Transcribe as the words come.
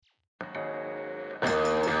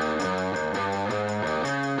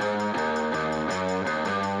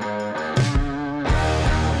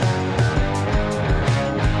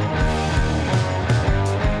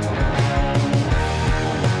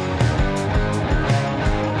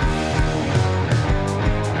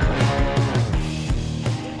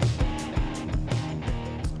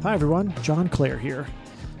Hi, everyone. John Clare here,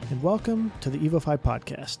 and welcome to the EvoFi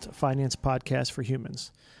Podcast, a finance podcast for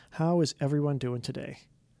humans. How is everyone doing today?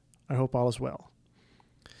 I hope all is well.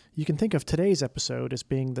 You can think of today's episode as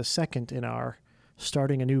being the second in our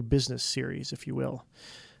Starting a New Business series, if you will.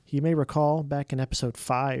 You may recall back in episode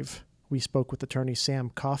 5, we spoke with attorney Sam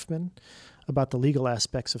Kaufman about the legal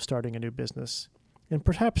aspects of starting a new business. And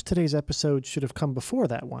perhaps today's episode should have come before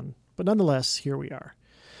that one, but nonetheless, here we are.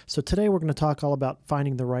 So today we're going to talk all about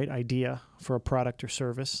finding the right idea for a product or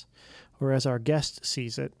service, or as our guest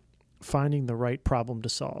sees it, finding the right problem to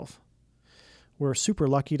solve. We're super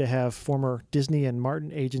lucky to have former Disney and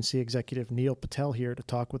Martin agency executive Neil Patel here to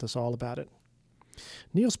talk with us all about it.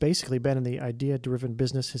 Neil's basically been in the idea-driven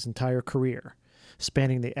business his entire career,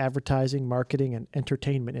 spanning the advertising, marketing, and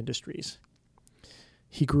entertainment industries.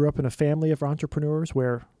 He grew up in a family of entrepreneurs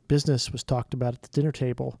where business was talked about at the dinner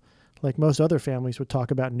table, like most other families would talk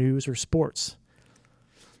about news or sports.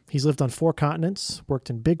 He's lived on 4 continents, worked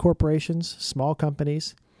in big corporations, small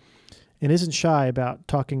companies, and isn't shy about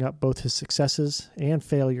talking up both his successes and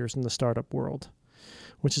failures in the startup world,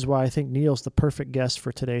 which is why I think Neil's the perfect guest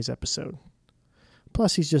for today's episode.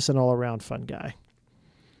 Plus, he's just an all-around fun guy.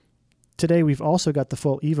 Today, we've also got the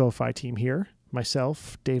full EvoFi team here,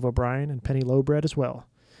 myself, Dave O'Brien, and Penny Lowbread as well.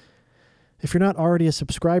 If you're not already a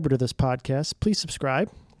subscriber to this podcast, please subscribe.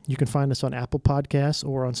 You can find us on Apple Podcasts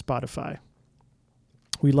or on Spotify.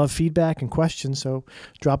 We love feedback and questions, so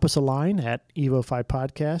drop us a line at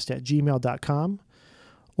evofipodcast@gmail.com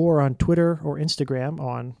or on Twitter or Instagram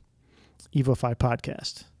on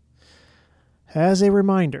evofipodcast. As a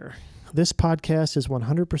reminder, this podcast is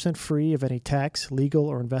 100% free of any tax, legal,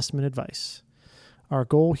 or investment advice. Our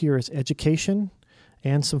goal here is education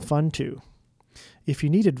and some fun too. If you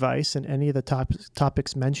need advice in any of the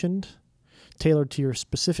topics mentioned, tailored to your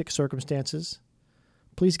specific circumstances,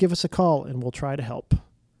 please give us a call and we'll try to help.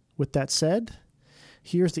 With that said,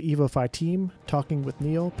 here's the EvoFi team talking with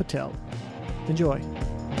Neil Patel. Enjoy.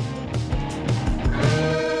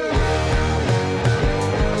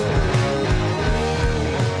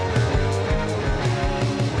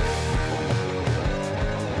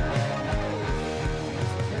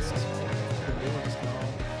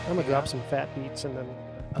 I'm going to drop some fat beats and then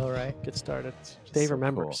get started. Dave so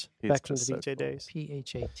remembers cool. back from the so DJ cool. days.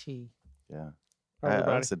 PHAT. Yeah. All right,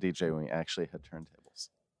 I was a DJ when we actually had turntables.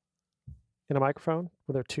 In a microphone?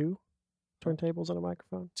 Were there 2 turntables and a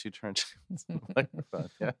microphone? 2 turntables and a microphone,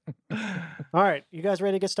 yeah. All right, you guys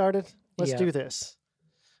ready to get started? Let's Yeah. do this.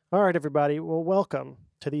 All right, everybody. Well, welcome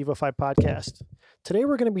to the EvoFi Podcast. Today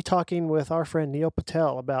we're going to be talking with our friend Neil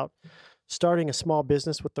Patel about starting a small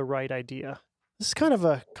business with the right idea. This is kind of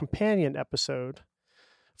a companion episode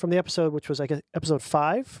from the episode, which was, I guess, episode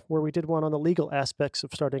 5, where we did one on the legal aspects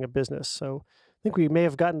of starting a business. So I think we may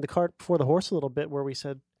have gotten the cart before the horse a little bit, where we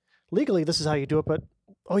said, legally, this is how you do it, but,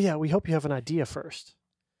 oh yeah, we hope you have an idea first.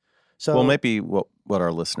 So, Well, maybe what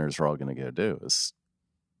our listeners are all going to go do is,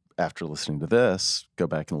 after listening to this, go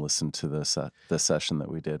back and listen to this session that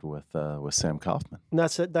we did with Sam Kaufman. and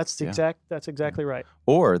that's it. That's exactly right.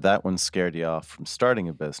 Or that one scared you off from starting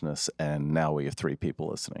a business, and now we have 3 people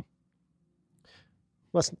listening.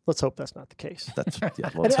 Let's hope that's not the case.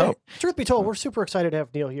 Let's hope. Truth be told, we're super excited to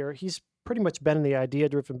have Neil here. He's pretty much been in the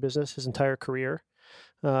idea-driven business his entire career,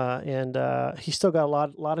 and he's still got a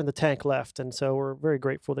lot in the tank left. And so we're very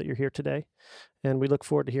grateful that you're here today, and we look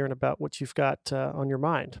forward to hearing about what you've got on your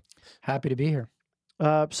mind. Happy to be here.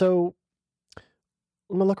 So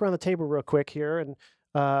I'm gonna look around the table real quick here, and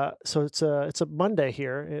so it's a Monday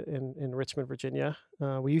here in Richmond, Virginia.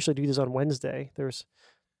 We usually do this on Wednesday. There's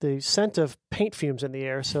the scent of paint fumes in the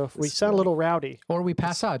air, so if we sound a little rowdy, Or we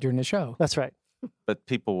pass out during the show. that's right. But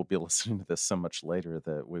people will be listening to this so much later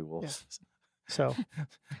that we will So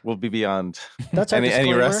we'll be beyond that's our any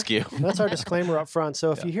disclaimer. rescue. That's our disclaimer up front. So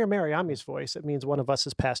if you hear Mariami's voice, it means one of us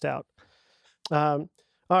has passed out. All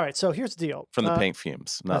right, so here's the deal. From the paint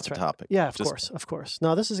fumes, not that's the right. topic. Yeah, of Just course.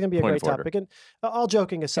 No, this is going to be a point great of order. topic. And all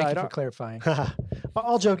joking Thank aside, you for clarifying.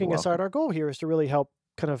 all joking You're aside, our goal here is to really help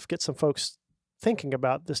kind of get some folks thinking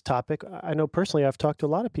about this topic. I know personally I've talked to a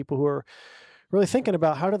lot of people who are really thinking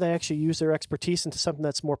about how do they actually use their expertise into something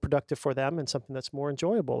that's more productive for them and something that's more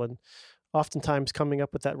enjoyable. And oftentimes coming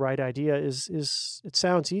up with that right idea is it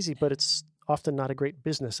sounds easy, but it's often not a great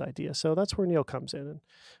business idea. So that's where Neil comes in.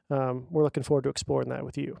 And we're looking forward to exploring that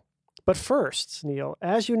with you. But first, Neil,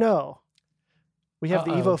 as you know, we have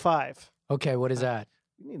the Evo 5. Okay, what is that?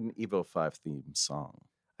 You need an Evo 5 theme song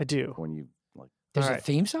I do. when you like. There's All a right.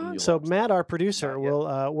 theme song? So Matt, our producer, Not yet.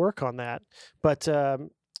 will work on that. But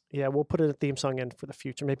yeah, we'll put a theme song in for the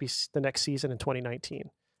future, maybe the next season in 2019.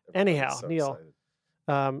 Anyhow, So Neil, excited.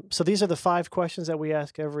 So these are the 5 questions that we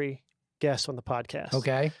ask every guest on the podcast.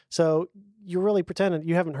 Okay. So you're really pretending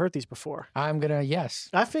you haven't heard these before. I'm going to, yes.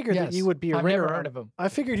 I figured that you would be a I've ringer. never heard of them. I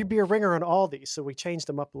figured you'd be a ringer on all these, so we changed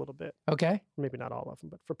them up a little bit. Okay. Maybe not all of them,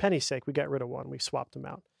 but for Penny's sake, we got rid of one. We swapped them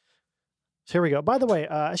out. So here we go. By the way,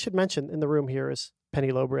 I should mention in the room here is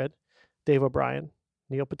Penny Lowbread, Dave O'Brien,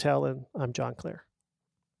 Neil Patel, and I'm John Clare.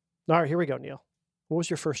 All right, here we go, Neil. What was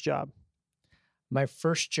your first job? My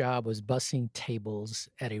first job was bussing tables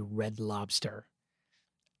at a Red Lobster.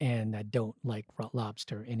 And I don't like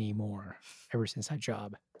lobster anymore ever since that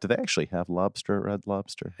job. Do they actually have lobster at Red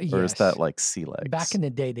Lobster? Or is Yes. that like sea legs? Back in the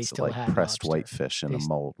day, they Is it still like had pressed lobster. whitefish in They a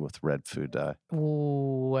mold with red food dye.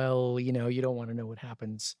 Well, you don't want to know what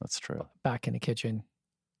happens That's true. back in the kitchen.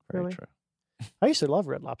 Very Really? true. I used to love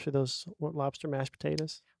Red Lobster, those lobster mashed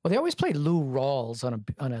potatoes. Well, they always play Lou Rawls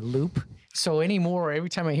on a loop. So every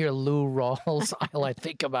time I hear Lou Rawls, all I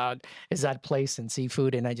think about is that place and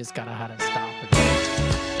seafood, and I just gotta have to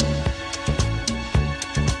stop.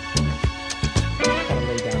 Gotta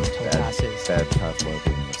lay down until it passes. Bad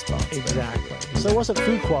Pavlovian response. there. Exactly. So it wasn't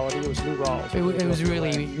food quality, it was Lou Rawls. It was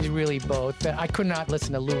really both. I could not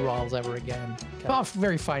listen to Lou Rawls ever again. Oh,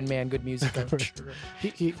 very fine man, good music. I'm sure.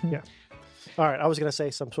 Yeah. All right, I was going to say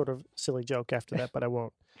some sort of silly joke after that, but I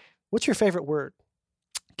won't. What's your favorite word?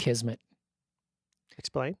 Kismet.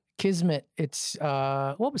 Explain. Kismet, it's,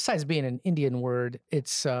 besides being an Indian word,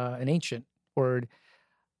 it's an ancient word.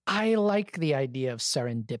 I like the idea of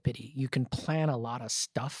serendipity. You can plan a lot of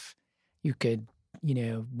stuff. You could,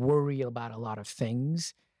 worry about a lot of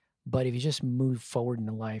things. But if you just move forward in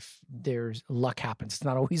life, there's luck happens. It's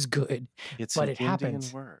not always good. It's But an it happens.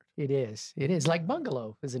 Indian word. It is. It is. Like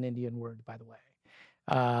bungalow is an Indian word, by the way.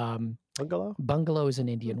 Bungalow? Bungalow is an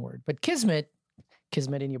Indian word. But kismet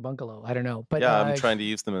in your bungalow. I don't know. But Yeah, I'm trying to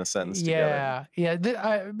use them in a sentence together. Yeah.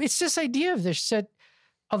 It's this idea of this set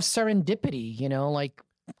of serendipity, like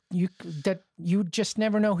that you just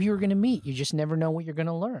never know who you're going to meet. You just never know what you're going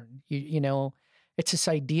to learn. It's this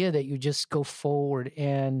idea that you just go forward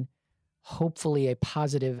and hopefully a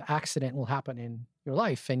positive accident will happen in your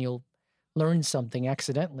life and you'll learn something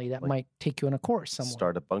accidentally that might take you on a course somewhere.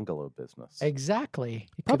 Start a bungalow business. Exactly.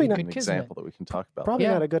 It Probably could not be An good kismet. example that we can talk about. Probably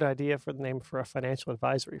Yeah. not a good idea for the name for a financial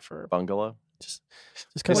advisory firm. Bungalow? Just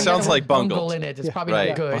It kind Well, of sounds you like got the word bungled. in it. It's Yeah. probably Right.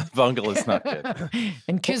 not good. Bungle is not good.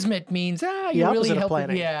 And kismet means, you're The opposite really of helping.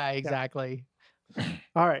 planning. Yeah, exactly.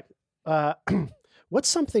 All right. What's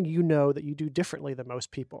something you know that you do differently than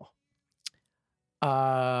most people?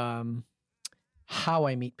 How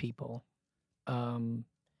I meet people.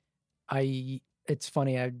 It's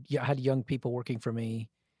funny. I had young people working for me,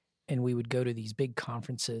 and we would go to these big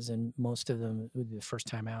conferences, and most of them would be the first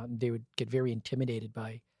time out, and they would get very intimidated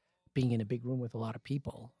by being in a big room with a lot of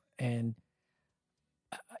people. And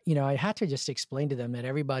I had to just explain to them that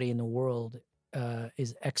everybody in the world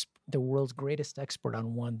is the world's greatest expert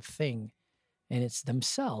on one thing, and it's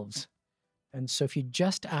themselves. And so if you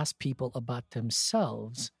just ask people about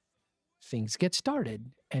themselves, things get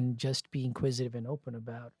started, and just be inquisitive and open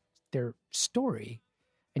about their story,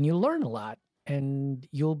 and you learn a lot, and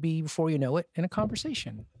you'll be, before you know it, in a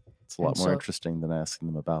conversation. It's a lot And more so- interesting than asking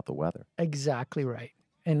them about the weather Exactly right.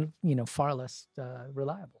 And, far less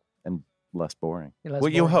reliable. and less boring. Less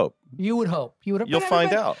Well, you boring. hope. You would hope. You'll but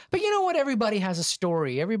find everybody- out. But you know what? Everybody has a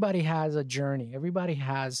story. Everybody has a journey. Everybody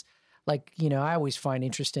has, I always find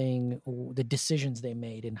interesting the decisions they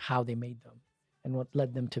made and how they made them and what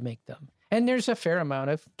led them to make them. And there's a fair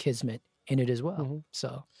amount of kismet in it as well. Mhm.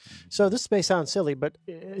 So, This may sound silly, but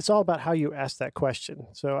it's all about how you ask that question.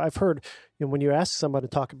 So I've heard when you ask someone to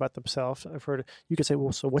talk about themselves, I've heard you could say,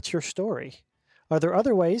 well, so what's your story? Are there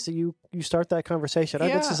other ways that you start that conversation?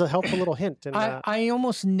 This Yeah. is a helpful little hint. And, I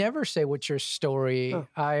almost never say what's your story. Oh.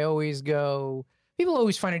 I always go, people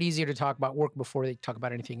always find it easier to talk about work before they talk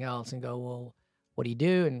about anything else and go, well, what do you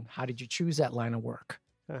do? And how did you choose that line of work?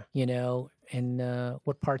 Huh. And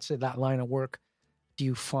what parts of that line of work do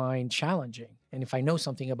you find challenging? And if I know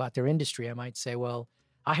something about their industry, I might say, well,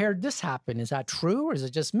 I heard this happen. Is that true or is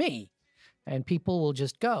it just me? And people will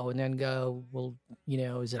just go and then go, well,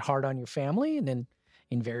 is it hard on your family? And then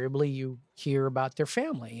invariably you hear about their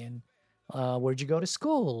family and where'd you go to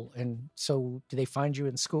school? And so do they find you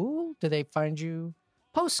in school? Do they find you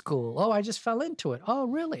post school? Oh, I just fell into it. Oh,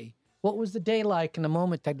 really? What was the day like in the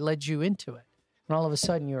moment that led you into it? And all of a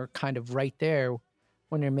sudden you're kind of right there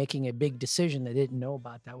when they're making a big decision they didn't know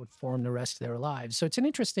about that would form the rest of their lives. So it's an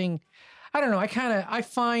interesting, I don't know, I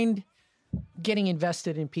find getting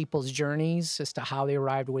invested in people's journeys as to how they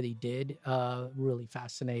arrived where they did really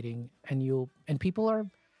fascinating. And people are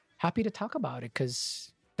happy to talk about it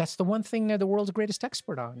because that's the one thing they're the world's greatest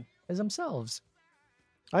expert on is themselves.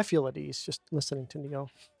 I feel at ease just listening to Neil.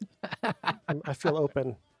 I feel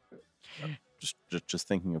open. Just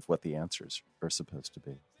thinking of what the answers are supposed to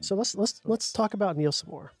be. So let's talk about Neil some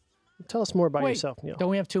more. Tell us more about Wait, yourself, Neil. Don't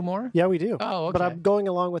we have two more? Yeah, we do. Oh, okay. But I'm going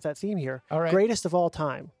along with that theme here. All right. Greatest of all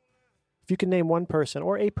time. If you can name one person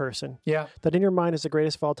or a person Yeah. that in your mind is the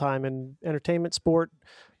greatest of all time in entertainment, sport,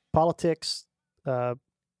 politics,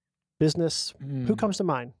 business, who comes to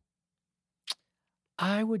mind?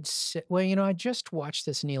 I would say, well, I just watched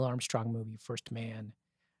this Neil Armstrong movie, First Man,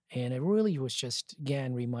 and it really was just,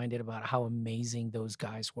 again, reminded about how amazing those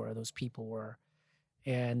guys were, those people were.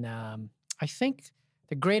 And I think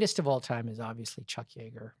the greatest of all time is obviously Chuck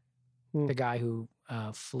Yeager, the guy who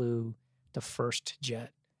flew the first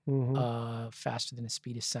jet faster than the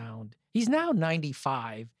speed of sound. He's now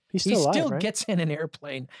 95. He still alive, right? gets in an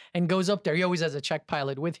airplane and goes up there. He always has a check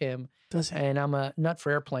pilot with him. Does he? And I'm a nut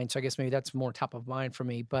for airplanes, so I guess maybe that's more top of mind for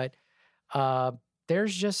me. But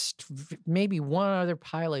there's just maybe one other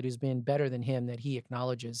pilot who's been better than him that he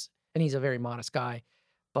acknowledges, and he's a very modest guy,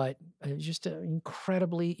 but just an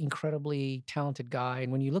incredibly, incredibly talented guy.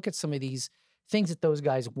 And when you look at some of these things that those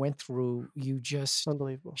guys went through, you just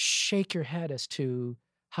Unbelievable. shake your head as to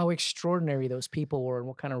how extraordinary those people were and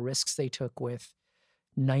what kind of risks they took with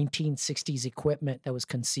 1960s equipment that was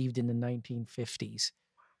conceived in the 1950s.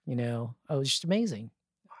 It was just amazing.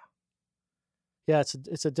 Yeah,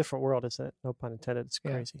 it's a different world, isn't it? No pun intended. It's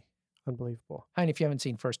Yeah. crazy. Unbelievable. And if you haven't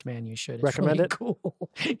seen First Man, you should. It's Recommend really it? Cool.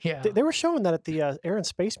 Yeah. They were showing that at the Air and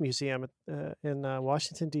Space Museum in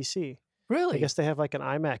Washington, D.C. Really? I guess they have like an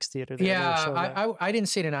IMAX theater there. They were showing that. I didn't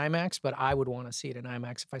see it in IMAX, but I would want to see it in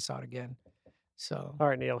IMAX if I saw it again. So All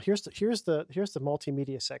right, Neil. Here's the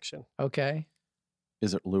multimedia section. okay.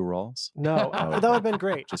 Is it Lou Rawls? No, that would have been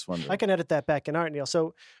great. Just wondering. I can edit that back in. All right, Neil.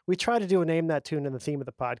 So we try to do a name that tune in the theme of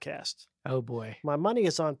the podcast. Oh boy. My money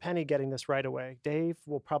is on Penny getting this right away. Dave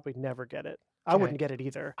will probably never get it. I Okay. wouldn't get it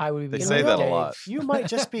either. I would. They be say like, that a Dave, lot. You might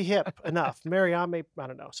just be hip enough. Mary, I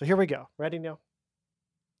don't know. So here we go. Ready, Neil?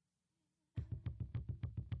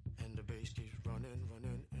 And the bass keeps running and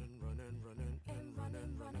running and running and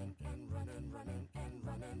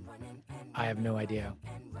I have no idea.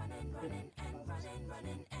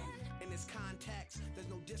 in this context, there's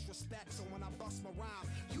no disrespect. So when I bust my rhyme,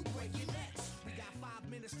 you break your necks. We got 5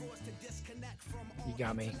 minutes for us to disconnect from all. You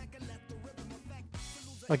got me.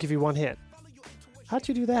 I'll give you one hint. How'd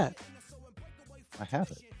you do that? I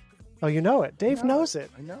have it. Oh, you know it. Dave knows it.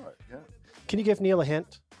 I know it. Yeah. Can you give Neil a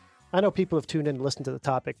hint? I know people have tuned in to listen to the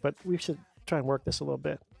topic, but we should try and work this a little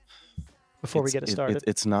bit before we get it started.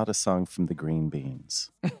 It's not a song from the Green Beans.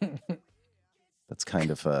 That's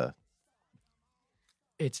kind of a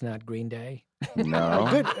It's not Green Day. no.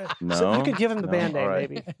 Good. No. So you could give him the no, band name, all right.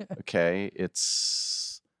 maybe. Okay,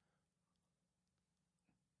 it's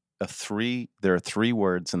there are 3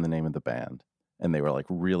 words in the name of the band, and they were like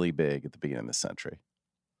really big at the beginning of the century.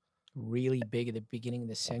 Really big at the beginning of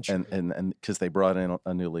the century. And because they brought in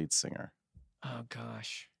a new lead singer. Oh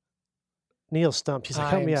gosh. Neil stumped. He's like,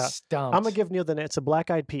 help me I'm out. stumped. I'm gonna give Neil the name. It's a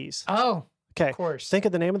Black Eyed Peas. Oh, Okay. of course. Think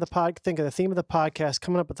of the name of the think of the theme of the podcast,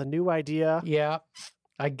 coming up with a new idea. Yeah,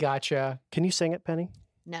 I gotcha. Can you sing it, Penny?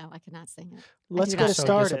 No, I cannot sing it. Let's do get not. it So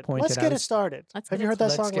started. disappointed. Let's I get it was- started. Let's Have get you it heard that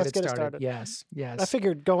Let's song? Let's get it started. Yes, yes. I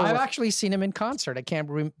figured going I've with, actually seen him in concert. I can't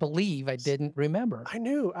believe I didn't remember. I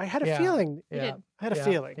knew. I had a Yeah. feeling. You Yeah. did. I had a Yeah.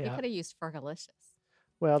 feeling. You Yeah. could have used Fergalicious.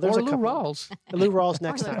 Well, there's Or a Lou couple. Rawls. Lou Rawls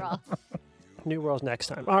next Or Lou time. Rawls. New Rawls next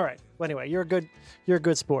time. All right. Well, anyway, you're a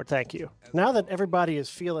good sport. Thank you. Now that everybody is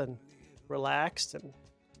feeling relaxed and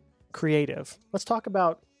creative, let's talk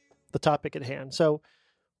about the topic at hand. So,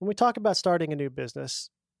 when we talk about starting a new business,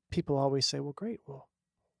 people always say, "Well, great. Well,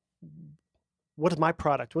 what is my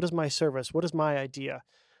product? What is my service? What is my idea?"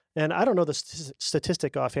 And I don't know the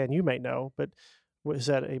statistic offhand. You may know, but was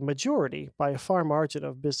that a majority by a far margin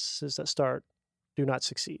of businesses that start do not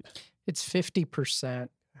succeed? It's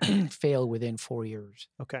 50% fail within 4 years.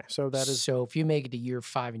 Okay, so that is So if you make it to year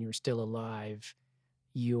 5 and you're still alive,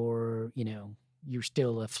 you're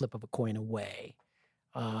still a flip of a coin away.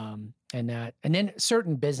 And then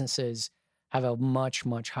certain businesses have a much,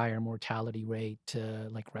 much higher mortality rate,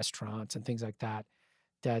 like restaurants and things like that.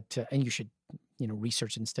 And you should,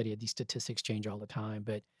 research and study it. These statistics change all the time,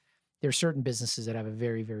 but there are certain businesses that have a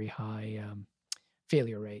very, very high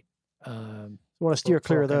failure rate. you want to steer for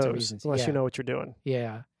clear all of kinds of those reasons. unless Yeah. you know what you're doing.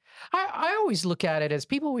 Yeah. I always look at it as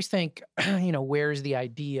people always think, where's the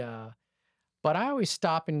idea? But I always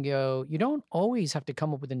stop and go, you don't always have to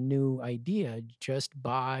come up with a new idea. Just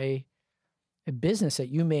buy a business that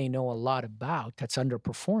you may know a lot about that's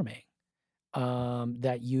underperforming,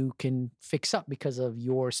 that you can fix up because of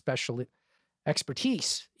your special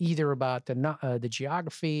expertise, either about the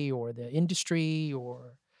geography or the industry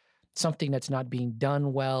or something that's not being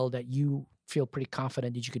done well that you feel pretty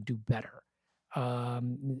confident that you could do better.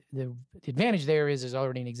 The advantage there is there's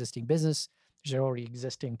already an existing business. There's already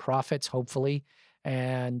existing profits, hopefully.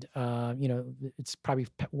 And, it's probably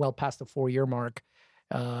well past the 4-year mark.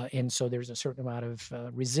 And so there's a certain amount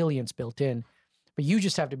of resilience built in. But you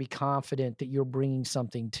just have to be confident that you're bringing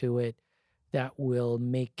something to it that will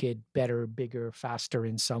make it better, bigger, faster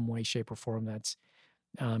in some way, shape, or form that's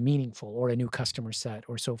meaningful, or a new customer set,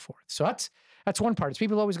 or so forth. So that's one part. It's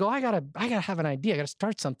people always go, I gotta have an idea. I gotta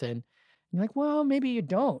start something. And you're like, well, maybe you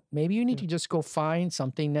don't. Maybe you need to just go find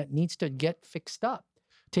something that needs to get fixed up,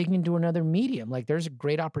 taken into another medium. Like there's a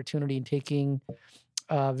great opportunity in taking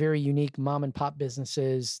very unique mom and pop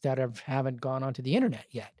businesses that haven't gone onto the internet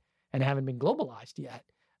yet and haven't been globalized yet.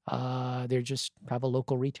 They just have a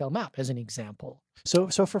local retail map as an example. So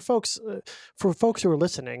for folks who are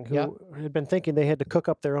listening, who had been thinking they had to cook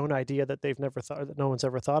up their own idea that they've never thought, that no one's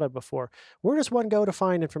ever thought of before, where does one go to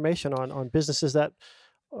find information on businesses that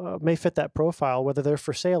may fit that profile, whether they're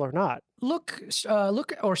for sale or not? Look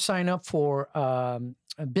or sign up for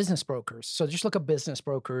business brokers. So just look up business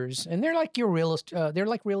brokers, and they're like they're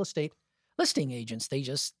like real estate listing agents. They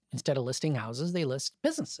just, instead of listing houses, they list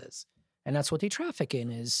businesses. And that's what they traffic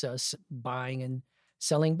in, is buying and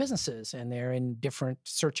selling businesses. And they're in different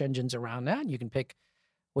search engines around that. You can pick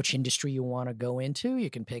which industry you want to go into.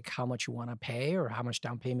 You can pick how much you want to pay or how much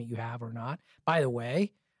down payment you have or not. By the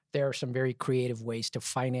way, there are some very creative ways to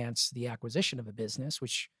finance the acquisition of a business,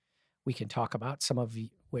 which we can talk about, some of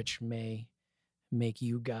which may make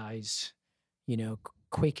you guys,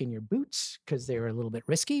 quake in your boots because they're a little bit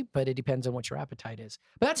risky, but it depends on what your appetite is.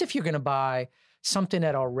 But that's if you're going to buy something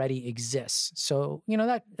that already exists. So,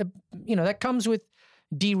 that comes with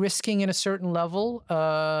de-risking in a certain level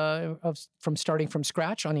from starting from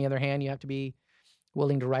scratch. On the other hand, you have to be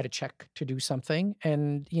willing to write a check to do something.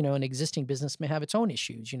 And, an existing business may have its own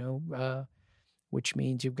issues, which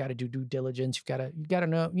means you've got to do due diligence. You've got to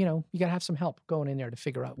know, you got to have some help going in there to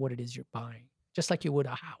figure out what it is you're buying, just like you would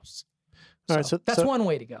a house. All right, so that's one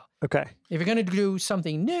way to go. Okay. If you're going to do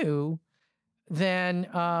something new, then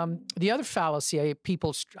the other fallacy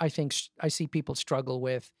I see people struggle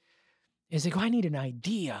with is they go, I need an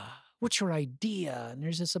idea. What's your idea? And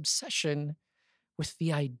there's this obsession with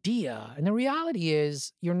the idea. And the reality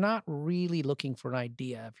is you're not really looking for an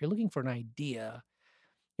idea. If you're looking for an idea,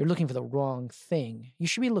 you're looking for the wrong thing. You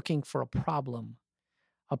should be looking for a problem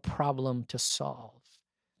to solve.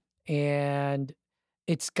 And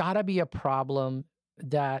it's got to be a problem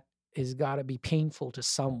that has got to be painful to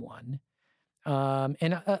someone.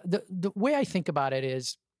 The way I think about it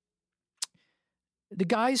is the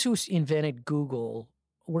guys who invented Google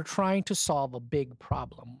were trying to solve a big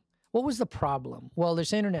problem. What was the problem? Well,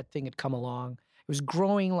 this internet thing had come along. It was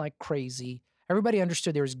growing like crazy. Everybody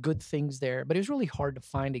understood there was good things there, but it was really hard to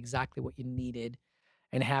find exactly what you needed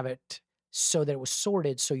and have it so that it was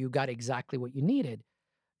sorted so you got exactly what you needed.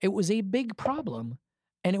 It was a big problem,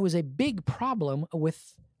 and it was a big problem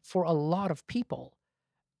for a lot of people.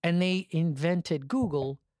 And they invented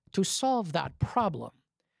Google to solve that problem.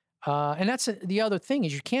 And that's the other thing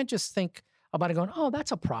is you can't just think about it going, oh,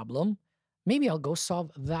 that's a problem. Maybe I'll go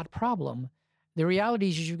solve that problem. The reality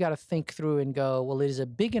is you've got to think through and go, well, it is a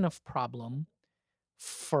big enough problem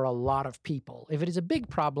for a lot of people. If it is a big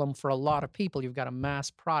problem for a lot of people, you've got a mass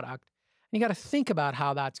product, and you got to think about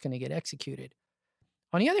how that's going to get executed.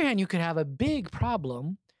 On the other hand, you could have a big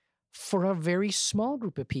problem for a very small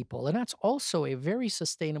group of people, and that's also a very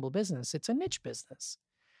sustainable business. It's a niche business.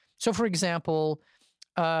 So, for example,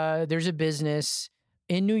 there's a business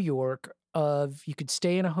in New York you could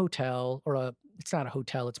stay in a hotel, it's not a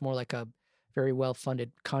hotel, it's more like a very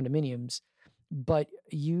well-funded condominiums, but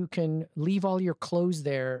you can leave all your clothes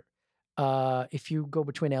there if you go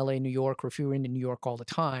between LA and New York, or if you're in New York all the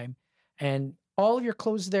time, and all of your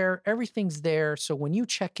clothes there, everything's there. So when you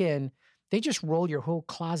check in, they just roll your whole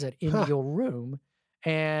closet into your room,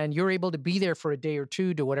 and you're able to be there for a day or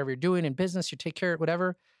two, do whatever you're doing in business, you take care of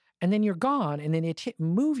whatever, and then you're gone. And then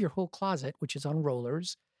move your whole closet, which is on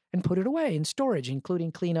rollers, and put it away in storage,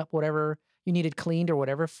 including clean up whatever you needed cleaned or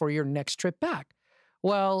whatever for your next trip back.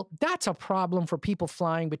 Well, that's a problem for people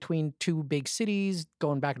flying between two big cities,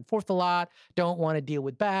 going back and forth a lot, don't want to deal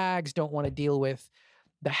with bags, don't want to deal with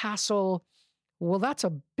the hassle. Well, that's a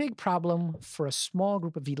big problem for a small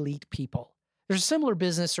group of elite people. There's a similar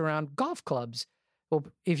business around golf clubs. Well,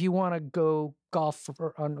 if you want to go golf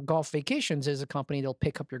on golf vacations, there's a company that'll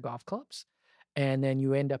pick up your golf clubs, and then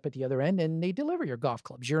you end up at the other end and they deliver your golf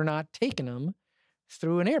clubs. You're not taking them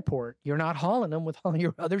through an airport. You're not hauling them with all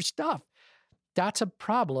your other stuff. that's a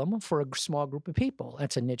problem for a small group of people.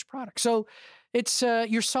 That's a niche product. So it's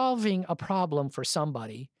you're solving a problem for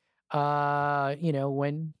somebody.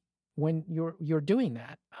 When you're doing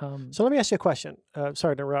that. So let me ask you a question.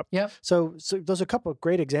 Sorry to interrupt. Yeah. So there's a couple of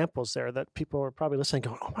great examples there that people are probably listening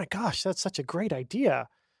going, oh my gosh, that's such a great idea.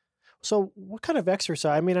 So what kind of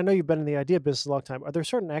exercise? I mean, I know you've been in the idea business a long time. Are there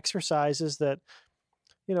certain exercises that,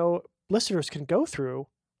 listeners can go through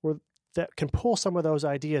that can pull some of those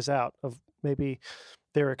ideas out of maybe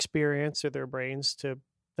their experience or their brains to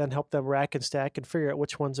then help them rack and stack and figure out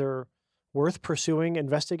which ones are worth pursuing,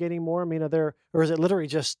 investigating more? I mean, or is it literally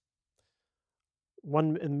just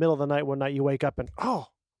one in the middle of the night, one night you wake up and,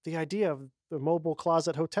 the idea of the mobile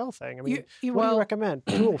closet hotel thing. I mean, what do you recommend?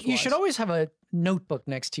 You should always have a notebook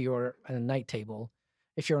next to your night table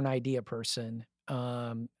if you're an idea person.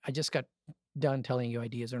 I just got done telling you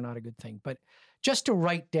ideas are not a good thing, but just to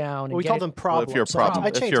write down. We call them problems.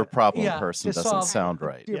 If you're a problem person, doesn't sound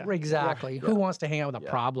right. Yeah. Exactly. Yeah. Who wants to hang out with a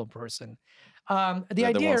problem person? The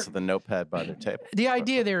idea the ones with the notepad by their table. The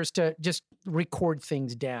idea there is to just record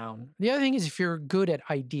things down. The other thing is if you're good at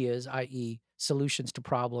ideas, i.e., solutions to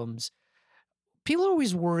problems, people are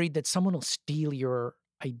always worried that someone will steal your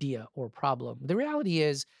idea or problem. The reality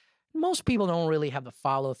is most people don't really have the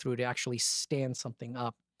follow through to actually stand something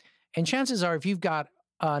up. And chances are, if you've got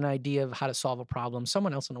an idea of how to solve a problem,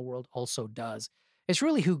 someone else in the world also does. It's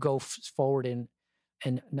really who goes forward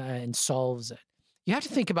and solves it. You have to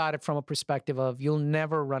think about it from a perspective of you'll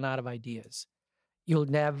never run out of ideas. You'll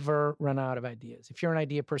never run out of ideas. If you're an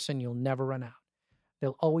idea person, you'll never run out.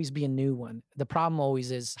 There'll always be a new one. The problem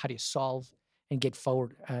always is how do you solve and get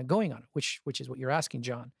forward going on it, which is what you're asking,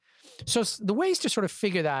 John. So the ways to sort of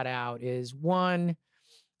figure that out is, one,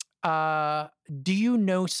 do you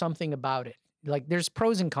know something about it? Like there's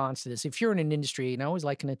pros and cons to this. If you're in an industry, and I always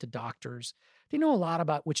liken it to doctors, they know a lot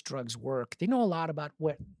about which drugs work. They know a lot about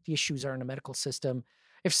what the issues are in the medical system.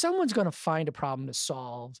 If someone's going to find a problem to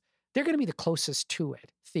solve, they're going to be the closest to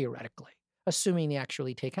it, theoretically, assuming they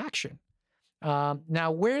actually take action.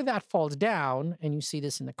 Now, where that falls down, and you see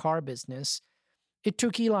this in the car business, it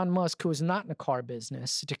took Elon Musk, who was not in the car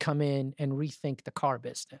business, to come in and rethink the car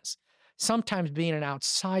business. Sometimes being an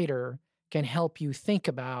outsider can help you think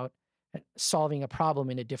about solving a problem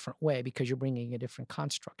in a different way because you're bringing a different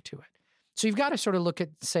construct to it. So you've got to sort of look at,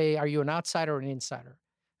 say, are you an outsider or an insider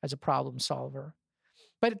as a problem solver?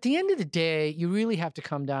 But at the end of the day, you really have to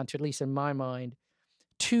come down to, at least in my mind,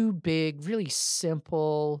 two big, really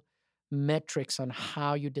simple metrics on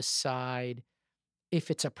how you decide if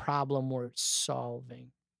it's a problem worth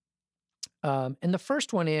solving. And the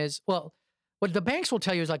first one is, well, what the banks will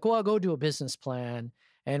tell you is like, well, go do a business plan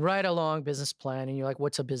and write a long business plan. And you're like,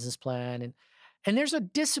 what's a business plan? And there's a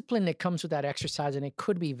discipline that comes with that exercise, and it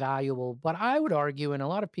could be valuable. But I would argue, and a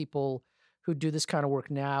lot of people who do this kind of work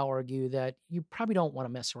now argue, that you probably don't want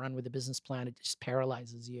to mess around with a business plan. It just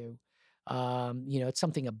paralyzes you. It's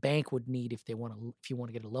something a bank would need if you want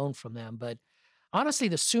to get a loan from them. But honestly,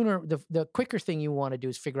 the quicker thing you want to do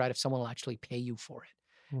is figure out if someone will actually pay you for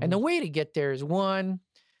it. Mm-hmm. And the way to get there is, one,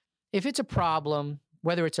 if it's a problem,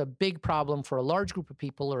 whether it's a big problem for a large group of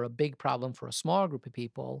people or a big problem for a small group of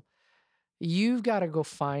people, you've got to go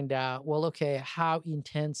find out, well, okay, how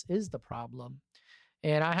intense is the problem?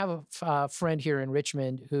 And I have a friend here in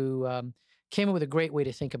Richmond who came up with a great way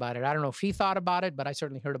to think about it. I don't know if he thought about it, but I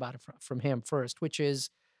certainly heard about it from him first, which is,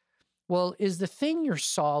 well, is the thing you're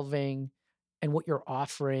solving and what you're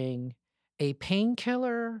offering a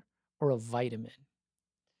painkiller or a vitamin?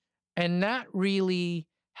 And that really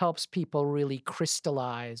helps people really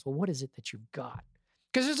crystallize, well, what is it that you've got?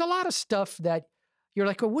 Because there's a lot of stuff that you're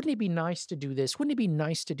like, oh, wouldn't it be nice to do this? Wouldn't it be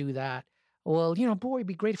nice to do that? Well, boy, it'd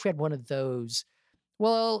be great if we had one of those.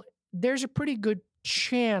 Well, there's a pretty good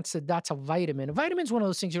chance that that's a vitamin. A vitamin is one of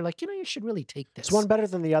those things you're like, you should really take this. Is one better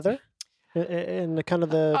than the other? In the kind of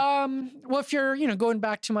the... well, if you're, going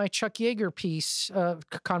back to my Chuck Yeager piece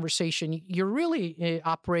conversation, you're really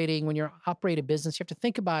operating, when you're operating a business, you have to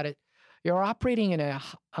think about it. You're operating in a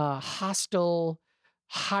hostile,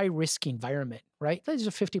 high-risk environment, right? There's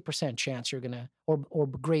a 50% chance you're going to, or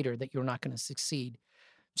greater, that you're not going to succeed.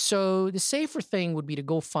 So the safer thing would be to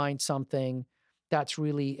go find something that's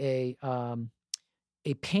really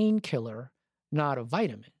a painkiller, not a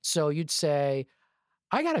vitamin. So you'd say,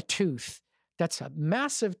 I got a tooth that's a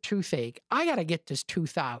massive toothache. I got to get this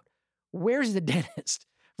tooth out. Where's the dentist?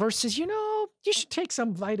 Versus, you should take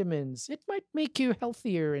some vitamins. It might make you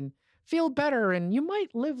healthier and feel better, and you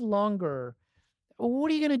might live longer.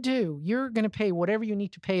 What are you going to do? You're going to pay whatever you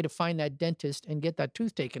need to pay to find that dentist and get that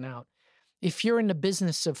tooth taken out. If you're in the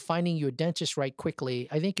business of finding you a dentist right quickly,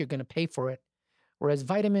 I think you're going to pay for it. Whereas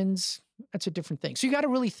vitamins, That's a different thing. So you got to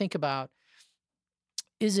really think about,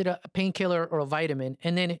 is it a painkiller or a vitamin?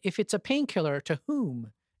 And then if it's a painkiller, to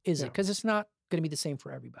whom is it? Because it's not going to be the same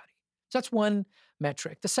for everybody. So that's one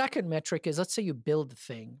metric. The second metric is, let's say you build the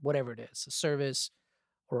thing, whatever it is, a service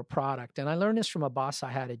or a product. And I learned this from a boss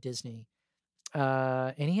I had at Disney.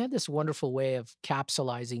 And he had this wonderful way of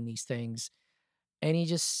capsulizing these things. And he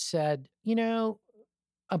just said,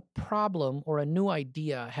 a problem or a new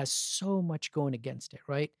idea has so much going against it,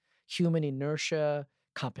 right? Human inertia,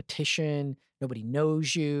 competition, nobody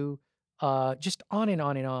knows you, just on and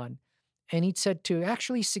on and on. And he'd said to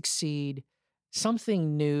actually succeed,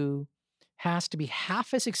 something new has to be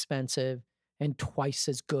half as expensive and twice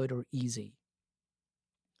as good or easy.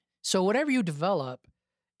 So whatever you develop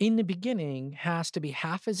in the beginning has to be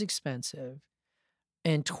half as expensive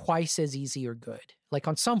and twice as easy or good, like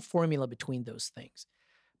on some formula between those things.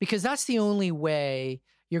 Because that's the only way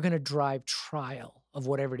you're going to drive trial of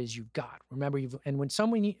whatever it is you've got. Remember, and when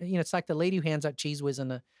someone, it's like the lady who hands out Cheez Whiz in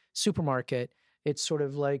the supermarket. It's sort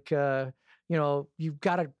of like, you've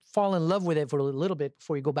got to fall in love with it for a little bit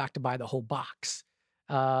before you go back to buy the whole box.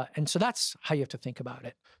 And so that's how you have to think about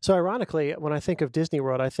it. So ironically, when I think of Disney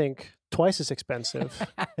World, I think twice as expensive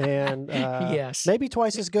and yes, maybe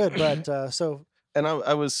twice as good. But so. And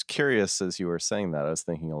I was curious as you were saying that, I was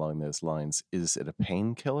thinking along those lines, is it a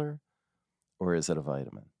painkiller or is it a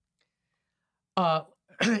vitamin?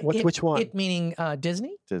 Which one? It meaning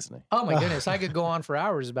Disney? Disney. Oh my goodness, I could go on for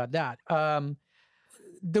hours about that.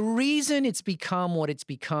 The reason it's become what it's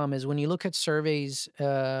become is when you look at surveys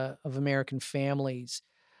of American families,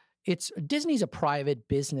 Disney's a private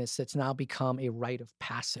business that's now become a rite of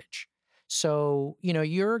passage. So,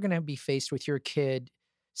 you're going to be faced with your kid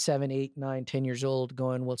 7, 8, 9, 10 years old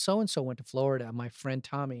going, well, so-and-so went to Florida. My friend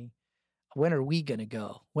Tommy, when are we going to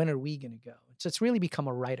go? When are we going to go? So it's really become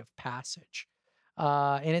a rite of passage.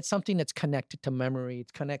 And it's something that's connected to memory.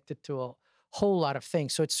 It's connected to a whole lot of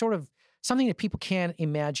things. So it's sort of something that people can't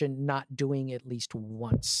imagine not doing at least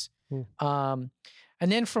once. And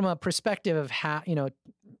then from a perspective of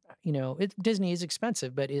Disney is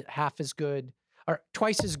expensive, but half as good or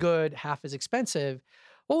twice as good, half as expensive.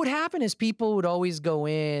 What would happen is people would always go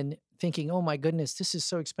in thinking, oh my goodness, this is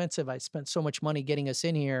so expensive. I spent so much money getting us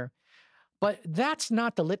in here. But that's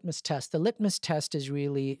not the litmus test. The litmus test is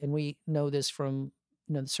really, and we know this from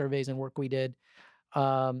the surveys and work we did,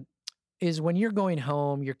 is when you're going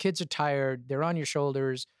home, your kids are tired, they're on your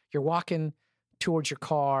shoulders, you're walking towards your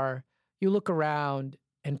car, you look around,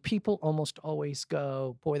 and people almost always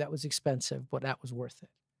go, boy, that was expensive, but that was worth it.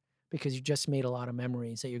 Because you just made a lot of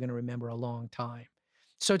memories that you're going to remember a long time.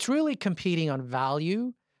 So it's really competing on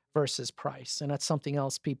value versus price. And that's something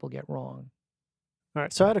else people get wrong. All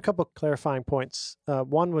right. So I had a couple of clarifying points.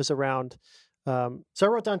 One was around, so I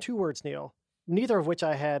wrote down 2 words, Neil, neither of which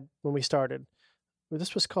I had when we started.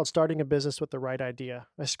 This was called starting a business with the right idea.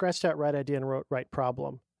 I scratched out right idea and wrote right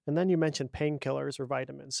problem. And then you mentioned painkillers or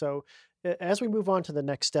vitamins. So as we move on to the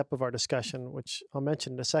next step of our discussion, which I'll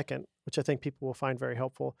mention in a second, which I think people will find very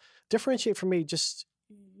helpful, differentiate for me just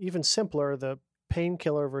even simpler, the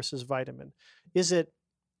painkiller versus vitamin. Is it,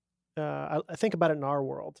 I think about it in our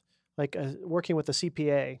world, like working with a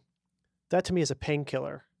CPA, that to me is a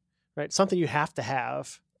painkiller, right? Something you have to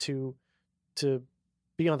have to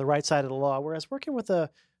be on the right side of the law. Whereas working with a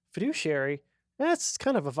fiduciary, that's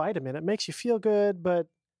kind of a vitamin. It makes you feel good, but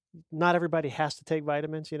not everybody has to take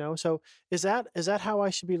vitamins, So is that how I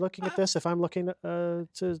should be looking at this? If I'm looking to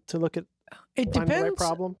look at it the right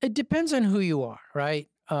problem? It depends on who you are, right?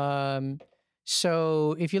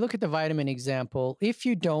 So if you look at the vitamin example, if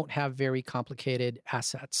you don't have very complicated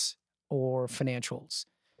assets or financials,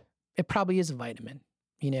 it probably is a vitamin.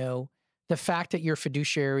 The fact that you're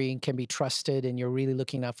fiduciary and can be trusted and you're really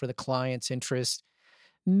looking out for the client's interest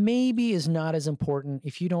maybe is not as important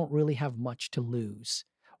if you don't really have much to lose,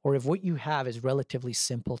 or if what you have is relatively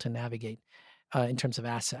simple to navigate in terms of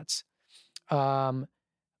assets.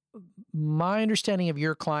 My understanding of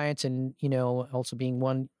your clients and, also being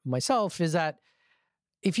one myself is that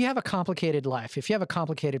if you have a complicated life, if you have a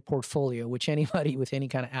complicated portfolio, which anybody with any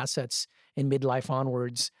kind of assets in midlife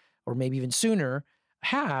onwards, or maybe even sooner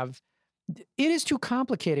have, it is too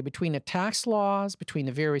complicated between the tax laws, between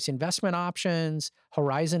the various investment options,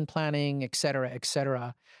 horizon planning, et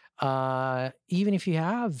cetera, even if you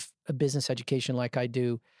have a business education like I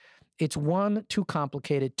do, it's 1, too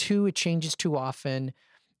complicated. 2, it changes too often.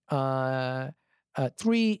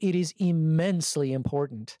 3, it is immensely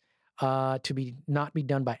important to not be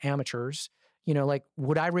done by amateurs. Like,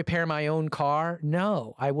 would I repair my own car?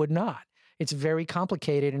 No, I would not. It's very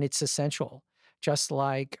complicated and it's essential. Just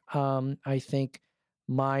like I think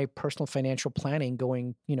my personal financial planning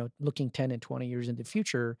going, looking 10 and 20 years into the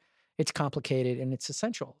future, it's complicated and it's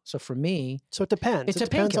essential. So for me, So it depends. it's It a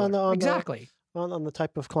depends painkiller. on the Exactly. on the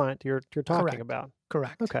type of client you're talking Correct. about.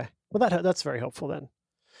 Correct. Okay. Well, that's very helpful then.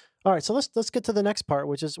 All right. So let's get to the next part,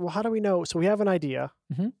 which is, well, how do we know? So we have an idea.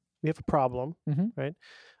 Mhm. We have a problem, Mhm.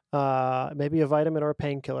 right? Maybe a vitamin or a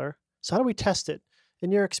painkiller. So how do we test it?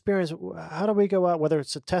 In your experience, how do we go out, whether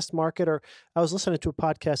it's a test market or I was listening to a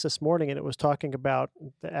podcast this morning and it was talking about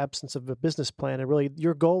the absence of a business plan. And really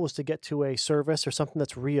your goal was to get to a service or something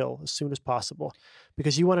that's real as soon as possible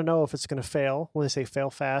because you want to know if it's going to fail. When they say fail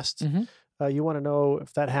fast, Mhm. you want to know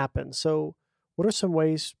if that happens. So what are some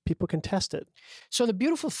ways people can test it? So the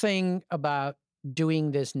beautiful thing about doing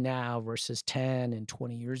this now versus 10 and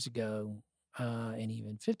 20 years ago, and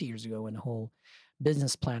even 50 years ago when the whole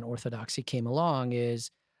business plan orthodoxy came along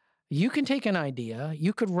is you can take an idea,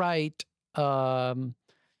 you could write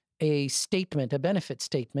a statement, a benefit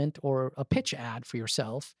statement or a pitch ad for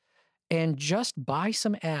yourself and just buy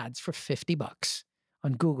some ads for $50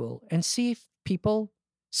 on Google and see if people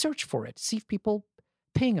search for it, see if people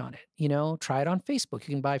ping on it, try it on Facebook.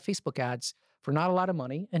 You can buy Facebook ads for not a lot of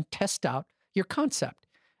money and test out your concept.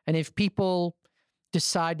 And if people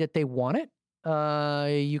decide that they want it,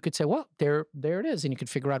 you could say, well, there it is. And you could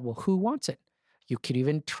figure out, well, who wants it? You could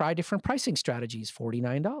even try different pricing strategies,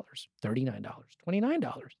 $49, $39,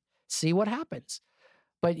 $29, see what happens.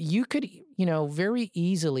 But you could, very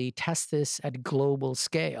easily test this at global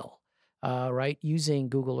scale, right? Using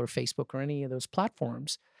Google or Facebook or any of those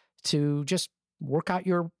platforms to just work out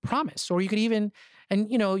your promise. Or you could even,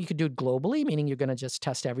 you could do it globally, meaning you're going to just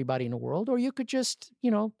test everybody in the world, or you could just,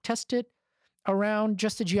 test it around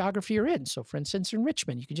just the geography you're in. So for instance, in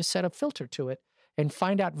Richmond, you could just set a filter to it and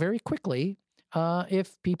find out very quickly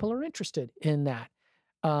if people are interested in that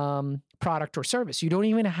product or service. You don't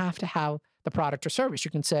even have to have the product or service.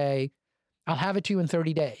 You can say, I'll have it to you in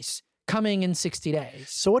 30 days, coming in 60 days.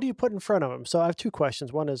 So what do you put in front of them? So I have two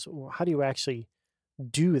questions. One is, how do you actually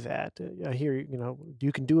do that? I hear,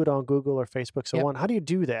 you can do it on Google or Facebook. So Yep. one, how do you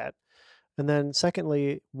do that? And then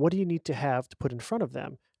secondly, what do you need to have to put in front of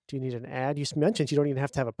them? Do you need an ad? You mentioned you don't even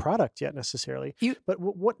have to have a product yet necessarily, but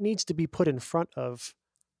what needs to be put in front of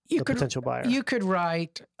the potential buyer? You could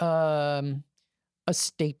write a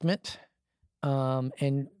statement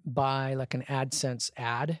and buy like an AdSense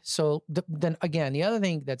ad. So then again, the other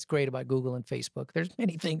thing that's great about Google and Facebook, there's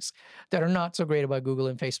many things that are not so great about Google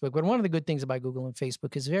and Facebook, but one of the good things about Google and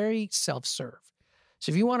Facebook is very self-serve.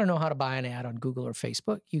 So if you want to know how to buy an ad on Google or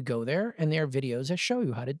Facebook, you go there and there are videos that show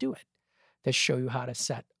you how to do it, that show you how to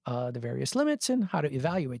set the various limits and how to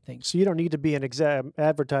evaluate things. So you don't need to be an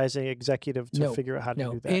advertising executive to figure out how to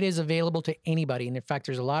do that. It is available to anybody. And in fact,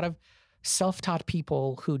 there's a lot of self-taught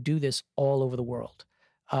people who do this all over the world.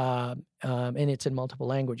 And it's in multiple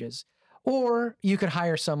languages. Or you could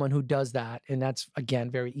hire someone who does that. And that's, again,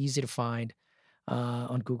 very easy to find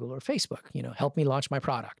on Google or Facebook. Help me launch my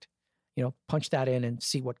product. Punch that in and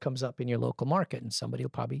see what comes up in your local market. And somebody will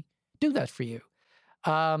probably do that for you.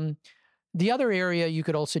 The other area you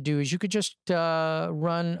could also do is you could just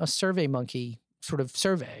run a SurveyMonkey sort of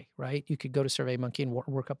survey, right? You could go to SurveyMonkey and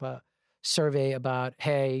work up a survey about,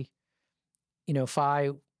 hey, if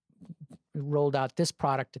I rolled out this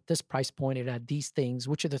product at this price point, it had these things,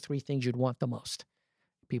 which are the three things you'd want the most?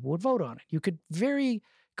 People would vote on it. You could very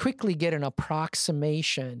quickly get an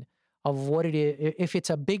approximation of what it is. If it's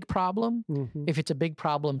a big problem, if it's a big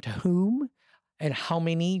problem to whom and how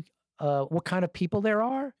many what kind of people there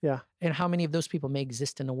are, and how many of those people may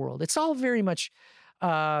exist in the world. It's all very much,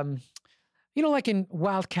 like in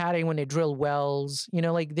wildcatting when they drill wells.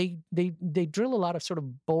 Like they drill a lot of sort of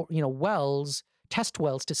wells, test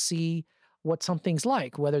wells to see what something's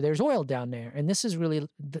like, whether there's oil down there. And this is really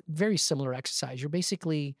very similar exercise. You're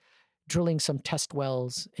basically drilling some test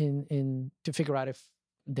wells in to figure out if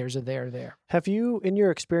there's a there. Have you, in your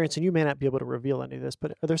experience, and you may not be able to reveal any of this,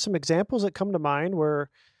 but are there some examples that come to mind where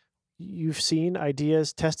you've seen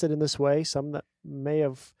ideas tested in this way, some that may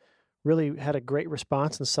have really had a great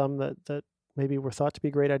response and some that maybe were thought to be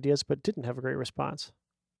great ideas but didn't have a great response?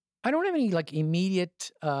 I don't have any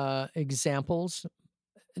immediate examples.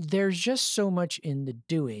 There's just so much in the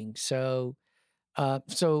doing. So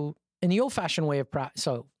in the old-fashioned way of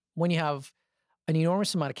so when you have an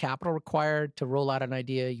enormous amount of capital required to roll out an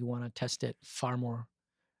idea, you want to test it far more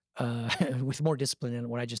with more discipline than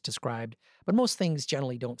what I just described. But most things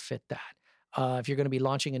generally don't fit that. If you're going to be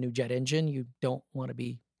launching a new jet engine, you don't want to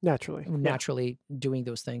be naturally doing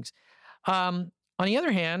those things. On the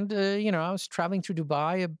other hand, I was traveling through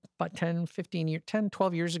Dubai about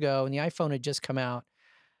 12 years ago, and the iPhone had just come out.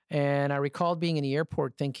 And I recalled being in the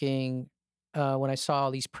airport thinking, when I saw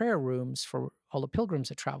these prayer rooms for all the pilgrims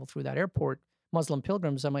that travel through that airport, Muslim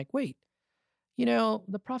pilgrims, I'm like, wait,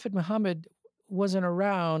 the Prophet Muhammad wasn't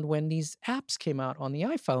around when these apps came out on the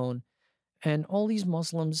iPhone, and all these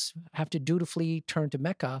Muslims have to dutifully turn to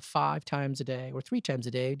Mecca 5 times a day or 3 times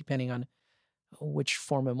a day, depending on which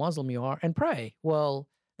form of Muslim you are, and pray. Well,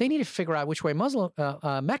 they need to figure out which way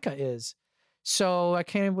Mecca is. So I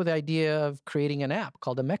came up with the idea of creating an app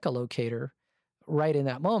called a Mecca Locator right in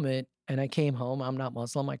that moment. And I came home. I'm not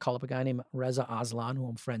Muslim. I call up a guy named Reza Aslan, who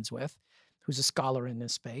I'm friends with, who's a scholar in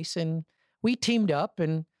this space. And we teamed up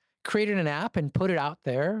and created an app and put it out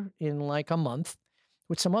there in like a month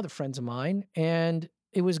with some other friends of mine. And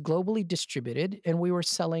it was globally distributed. And we were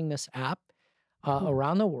selling this app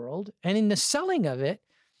around the world. And in the selling of it,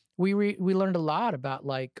 we learned a lot about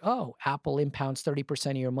like, oh, Apple impounds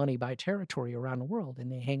 30% of your money by territory around the world,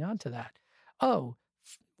 and they hang on to that. Oh,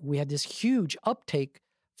 we had this huge uptake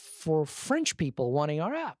for French people wanting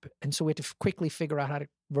our app. And so we had to quickly figure out how to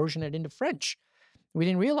version it into French. We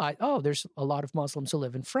didn't realize, oh, there's a lot of Muslims who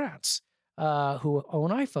live in France who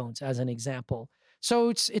own iPhones, as an example. So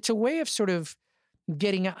it's a way of sort of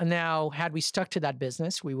getting out. Now, had we stuck to that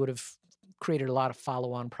business, we would have created a lot of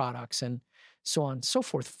follow-on products and so on and so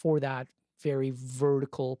forth for that very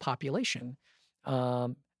vertical population,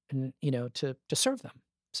 and to serve them.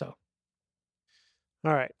 So,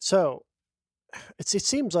 all right. So it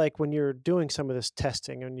seems like when you're doing some of this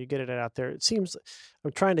testing and you get it out there, it seems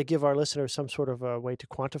I'm trying to give our listeners some sort of a way to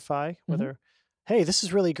quantify whether, hey, this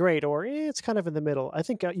is really great, or it's kind of in the middle. I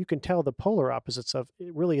think you can tell the polar opposites of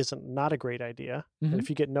it really isn't not a great idea, and if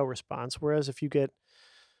you get no response, whereas if you get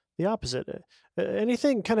the opposite,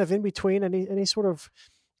 anything kind of in between, any sort of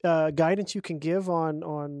guidance you can give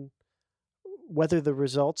on whether the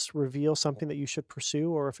results reveal something that you should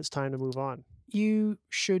pursue or if it's time to move on. You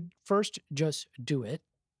should first just do it.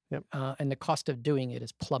 Yep. And the cost of doing it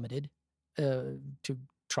is plummeted to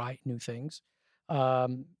try new things.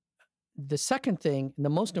 The second thing, and the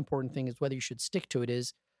most important thing is whether you should stick to it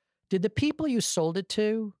is, did the people you sold it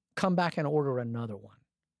to come back and order another one?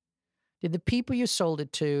 Did the people you sold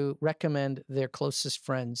it to recommend their closest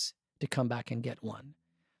friends to come back and get one?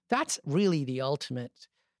 That's really the ultimate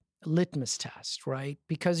litmus test, right?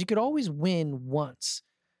 Because you could always win once.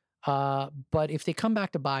 But if they come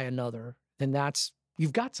back to buy another, then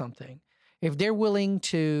you've got something. If they're willing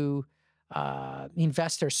to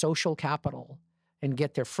invest their social capital and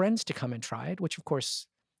get their friends to come and try it, which of course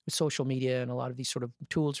with social media and a lot of these sort of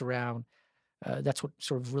tools around, that's what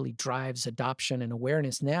sort of really drives adoption and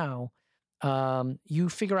awareness now. You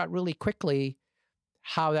figure out really quickly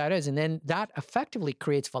how that is. And then that effectively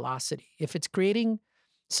creates velocity. If it's creating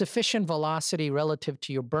sufficient velocity relative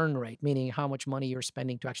to your burn rate, meaning how much money you're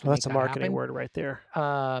spending to actually that's make a that marketing happen, word right there.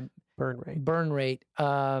 Burn rate.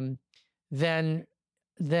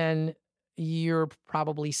 Then you're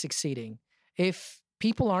probably succeeding. If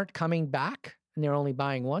people aren't coming back and they're only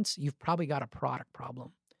buying once, you've probably got a product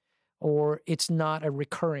problem, or it's not a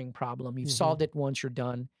recurring problem. You've solved it once, you're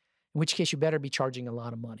done. In which case, you better be charging a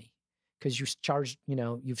lot of money because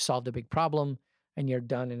you've solved a big problem and you're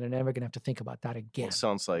done, and you're never going to have to think about that again. Well, it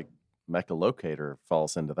sounds like Mecca Locator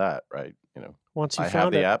falls into that, right? Once you I found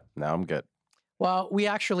have the it, app, now I'm good. Well, we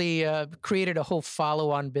actually created a whole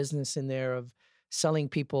follow-on business in there of selling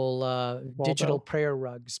people digital prayer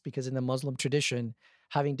rugs, because in the Muslim tradition,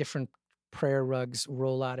 having different prayer rugs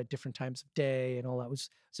roll out at different times of day and all that was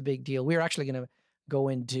a big deal. We were actually going to go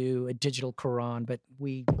and do a digital Quran, but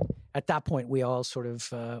at that point, we all sort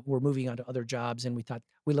of were moving on to other jobs, and we thought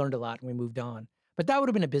we learned a lot and we moved on. But that would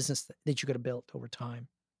have been a business that you could have built over time.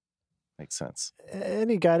 Makes sense.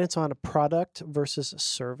 Any guidance on a product versus a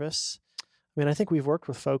service? I mean, I think we've worked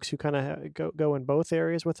with folks who kind of go in both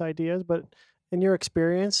areas with ideas, but in your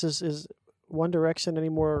experience, is one direction any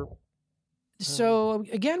more so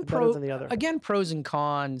again, better than the other? Again, pros and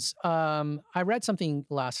cons. I read something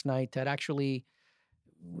last night that actually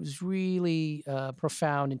was really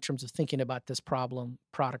profound in terms of thinking about this problem,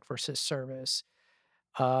 product versus service.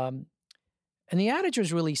 And the adage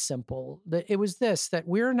was really simple. It was that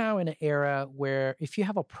we're now in an era where if you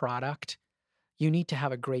have a product, you need to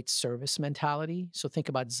have a great service mentality. So think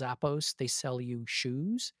about Zappos. They sell you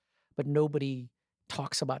shoes, but nobody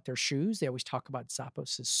talks about their shoes. They always talk about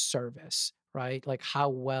Zappos' service, right? Like how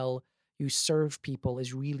well you serve people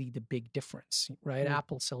is really the big difference, right? Mm-hmm.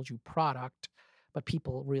 Apple sells you product, but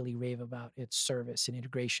people really rave about its service and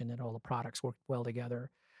integration, and all the products work well together.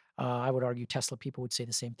 I would argue Tesla people would say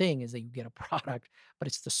the same thing, is that you get a product, but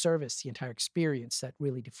it's the service, the entire experience that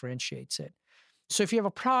really differentiates it. So if you have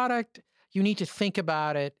a product, you need to think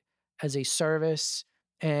about it as a service.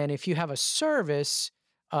 And if you have a service,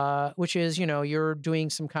 which is, you're doing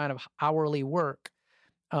some kind of hourly work.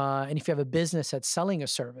 And if you have a business that's selling a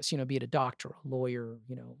service, be it a doctor, a lawyer,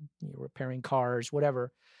 you're repairing cars,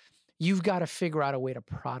 whatever, you've got to figure out a way to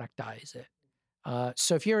productize it.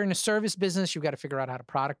 So if you're in a service business, you've got to figure out how to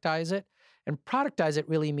productize it. And productize it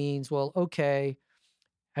really means, well, okay,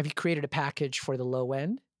 have you created a package for the low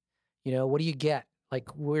end? What do you get? Like,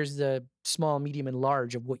 where's the small, medium, and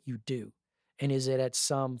large of what you do? And is it at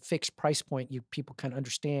some fixed price point people can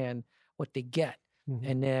understand what they get? Mm-hmm.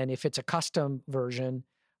 And then if it's a custom version,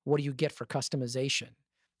 what do you get for customization?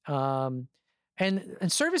 And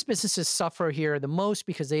service businesses suffer here the most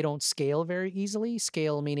because they don't scale very easily.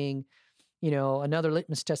 Scale meaning, another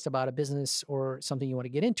litmus test about a business or something you want to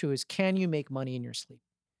get into is, can you make money in your sleep?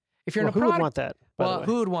 If you're in a product, who would want that? Well,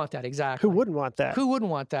 who would want that? Exactly. Who wouldn't want that? Who wouldn't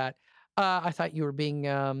want that? I thought you were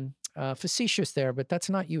being facetious there, but that's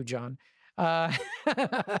not you, John. The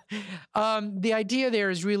idea there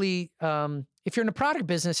is really, if you're in a product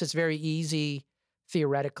business, it's very easy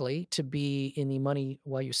theoretically to be in the money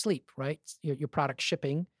while you sleep, right? Your product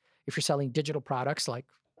shipping. If you're selling digital products like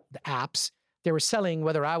the apps, they were selling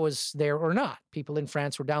whether I was there or not. People in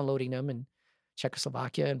France were downloading them, and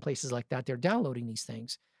Czechoslovakia and places like that, they're downloading these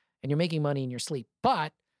things, and you're making money in your sleep.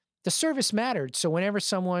 But the service mattered. So whenever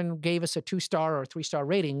someone gave us a 2-star or 3-star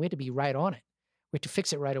rating, we had to be right on it. We had to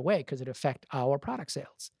fix it right away because it affect our product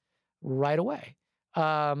sales right away.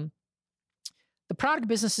 The product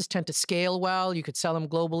businesses tend to scale well. You could sell them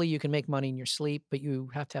globally. You can make money in your sleep, but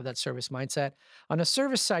you have to have that service mindset. On the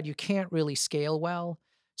service side, you can't really scale well.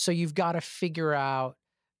 So you've got to figure out,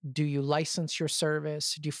 do you license your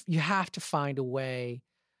service? You have to find a way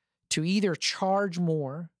to either charge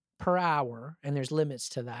more per hour, and there's limits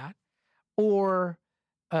to that, or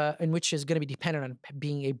and which is going to be dependent on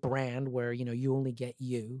being a brand where, you only get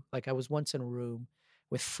you. Like I was once in a room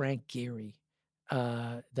with Frank Gehry,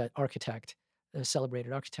 that architect, a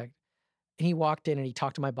celebrated architect. And he walked in and he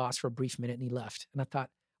talked to my boss for a brief minute and he left. And I thought,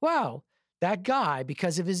 wow, that guy,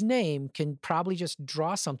 because of his name, can probably just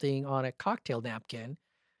draw something on a cocktail napkin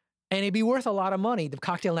and it'd be worth a lot of money, the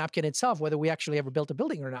cocktail napkin itself, whether we actually ever built a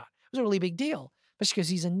building or not. It was a really big deal. But it's because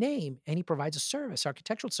he's a name and he provides a service,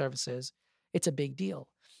 architectural services, it's a big deal.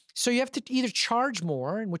 So you have to either charge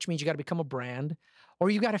more, which means you got to become a brand, or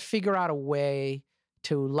you got to figure out a way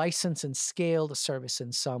to license and scale the service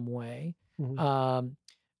in some way.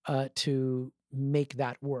 Mm-hmm. To make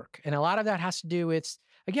that work. And a lot of that has to do with,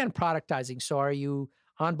 again, productizing. So are you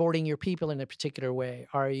onboarding your people in a particular way?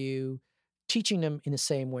 Are you teaching them in the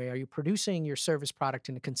same way? Are you producing your service product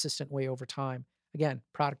in a consistent way over time? Again,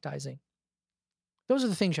 productizing. Those are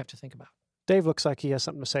the things you have to think about. Dave looks like he has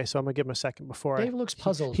something to say, so I'm going to give him a second before Dave looks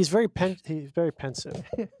puzzled. He's very pensive.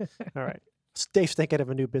 All right. Dave's thinking of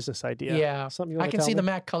a new business idea. Yeah, something you want I to can tell see me? the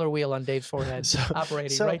Mac color wheel on Dave's forehead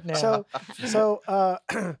operating right now.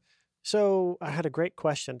 So I had a great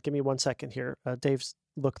question. Give me 1 second here. Dave's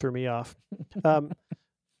looked threw me off.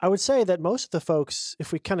 I would say that most of the folks,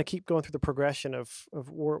 if we kind of keep going through the progression of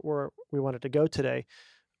where we wanted to go today,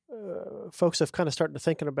 folks have kind of started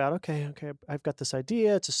thinking about, okay, I've got this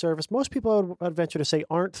idea. It's a service. Most people, I'd venture to say,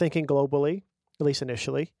 aren't thinking globally, at least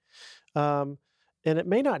initially. And it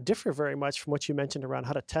may not differ very much from what you mentioned around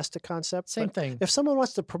how to test a concept. Same thing. If someone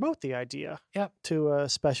wants to promote the idea to a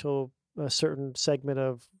certain segment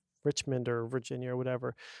of Richmond or Virginia or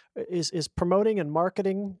whatever, is promoting and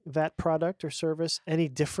marketing that product or service any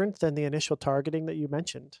different than the initial targeting that you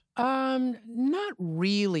mentioned? Not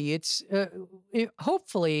really. It's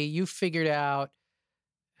hopefully you figured out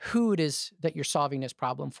who it is that you're solving this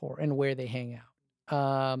problem for and where they hang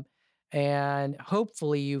out. And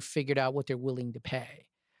hopefully you figured out what they're willing to pay.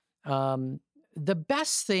 The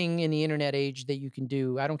best thing in the internet age that you can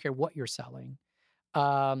do, I don't care what you're selling,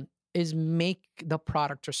 is make the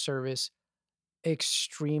product or service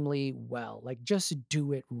extremely well. Like just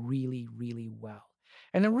do it really, really well.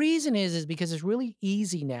 And the reason is because it's really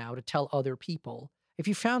easy now to tell other people if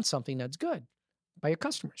you found something that's good by your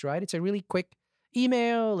customers, right? It's a really quick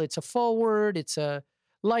email, it's a forward, it's a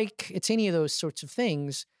like, it's any of those sorts of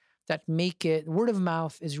things that make it, word of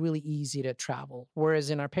mouth is really easy to travel. Whereas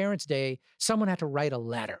in our parents' day, someone had to write a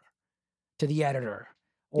letter to the editor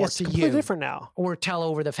or to you. It's different now. Or tell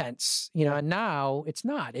over the fence, and now it's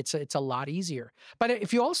not. It's a lot easier. But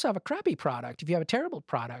if you also have a crappy product, if you have a terrible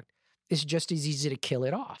product, it's just as easy to kill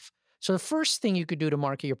it off. So the first thing you could do to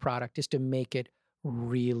market your product is to make it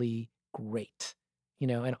really great,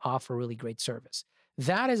 and offer really great service.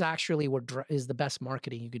 That is actually what is the best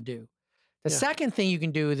marketing you can do. The second thing you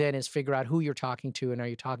can do then is figure out who you're talking to and are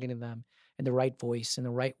you talking to them in the right voice, in the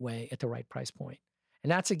right way, at the right price point.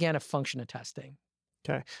 And that's, again, a function of testing.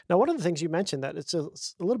 Okay. Now, one of the things you mentioned that it's a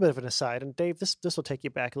little bit of an aside, and Dave, this will take you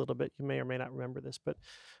back a little bit. You may or may not remember this, but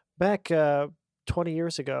back 20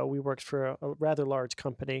 years ago, we worked for a rather large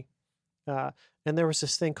company, and there was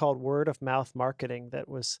this thing called word of mouth marketing that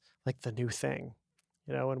was like the new thing,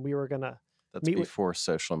 and we were gonna That's before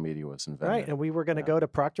social media was invented. right, and we were gonna go to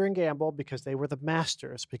Procter and Gamble because they were the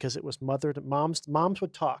masters, because it was moms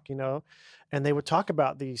would talk, and they would talk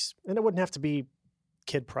about these, and it wouldn't have to be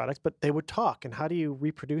kid products, but they would talk. And how do you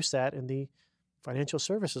reproduce that in the financial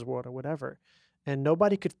services world or whatever? And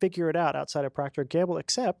nobody could figure it out outside of Procter & Gamble,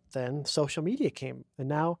 except then social media came. And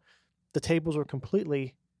now the tables were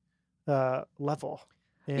completely level.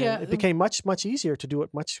 And it became much, much easier to do it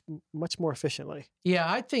much, much more efficiently.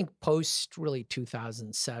 Yeah, I think post really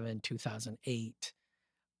 2007, 2008,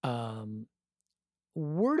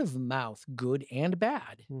 word of mouth, good and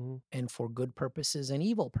bad, and for good purposes and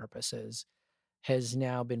evil purposes, has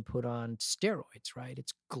now been put on steroids, right?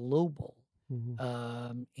 It's global.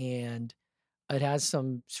 And it has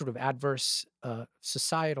some sort of adverse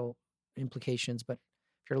societal implications. But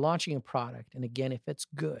if you're launching a product, and again, if it's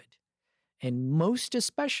good, and most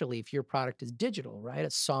especially if your product is digital, right? A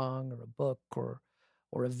song or a book or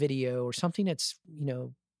a video or something that's,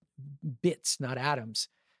 bits, not atoms,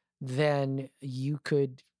 then you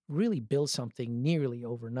could really build something nearly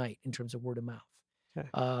overnight in terms of word of mouth. Okay.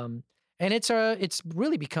 And it's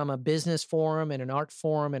really become a business forum and an art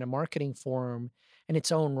forum and a marketing forum in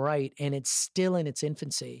its own right, and it's still in its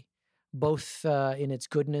infancy, both in its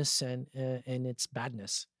goodness and its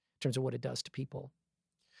badness in terms of what it does to people.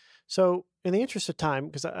 So, in the interest of time,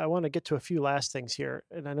 because I want to get to a few last things here,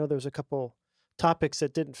 and I know there's a couple topics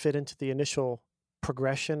that didn't fit into the initial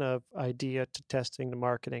progression of idea to testing to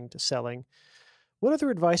marketing to selling. What other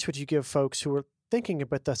advice would you give folks who are thinking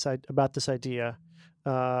about this idea?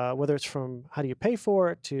 Whether it's from how do you pay for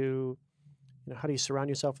it to, how do you surround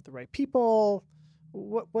yourself with the right people?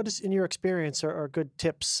 What is, in your experience, are good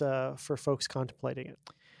tips for folks contemplating it?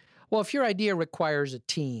 Well, if your idea requires a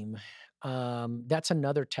team, that's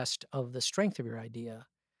another test of the strength of your idea.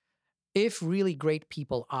 If really great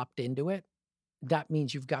people opt into it, that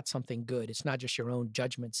means you've got something good. It's not just your own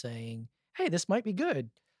judgment saying, hey, this might be good.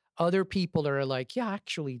 Other people are like, yeah,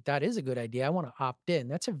 actually, that is a good idea. I want to opt in.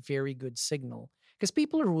 That's a very good signal. Because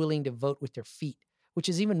people are willing to vote with their feet, which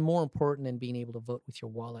is even more important than being able to vote with your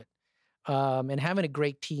wallet. And having a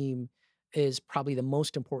great team is probably the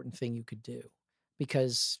most important thing you could do,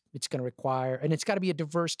 because it's going to require, and it's got to be a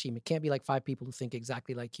diverse team. It can't be like 5 people who think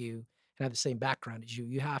exactly like you and have the same background as you.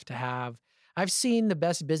 You have to have, I've seen the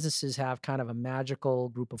best businesses have kind of a magical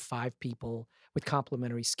group of 5 people with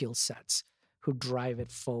complementary skill sets who drive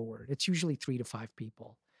it forward. It's usually 3 to 5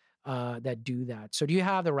 people that do that. So do you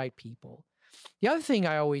have the right people? The other thing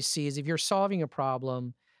I always see is if you're solving a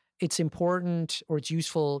problem, it's important or it's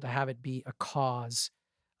useful to have it be a cause,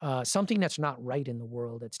 something that's not right in the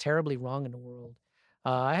world, that's terribly wrong in the world.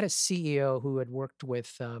 I had a CEO who had worked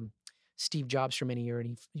with Steve Jobs for many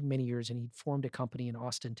years, and he'd formed a company in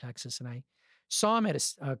Austin, Texas. And I saw him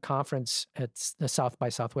at a conference at the South by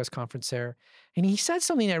Southwest conference there, and he said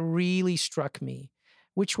something that really struck me,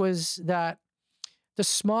 which was that the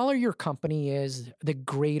smaller your company is, the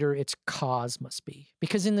greater its cause must be.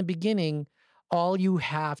 Because in the beginning, all you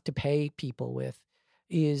have to pay people with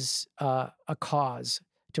is a cause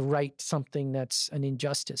to right something that's an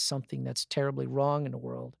injustice, something that's terribly wrong in the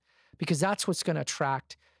world. Because that's what's going to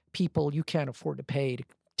attract people you can't afford to pay to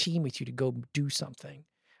team with you to go do something.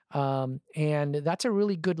 And that's a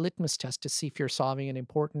really good litmus test to see if you're solving an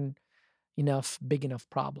important enough, big enough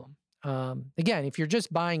problem. Again, if you're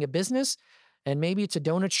just buying a business, and maybe it's a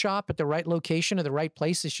donut shop at the right location or the right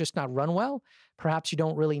place, it's just not run well, perhaps you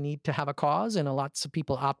don't really need to have a cause, and lots of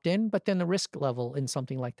people opt in, but then the risk level in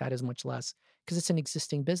something like that is much less because it's an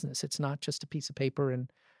existing business. It's not just a piece of paper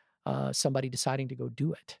and somebody deciding to go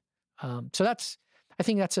do it. So I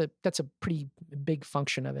think that's a pretty big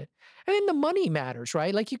function of it. And then the money matters,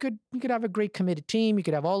 right? Like you could have a great committed team, you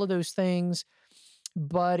could have all of those things.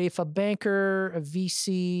 But if a banker, a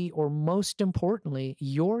VC, or most importantly,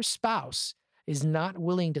 your spouse is not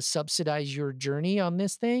willing to subsidize your journey on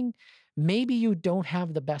this thing, maybe you don't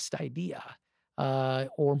have the best idea.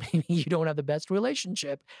 Or maybe you don't have the best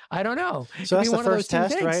relationship. I don't know. So that's the first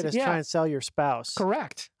test, right? Is try and sell your spouse.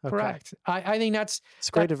 Correct. Okay. Correct. I think it's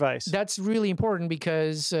great advice. That's really important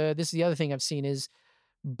because this is the other thing I've seen is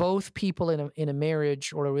both people in a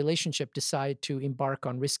marriage or a relationship decide to embark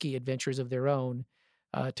on risky adventures of their own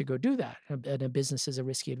to go do that. And a business is a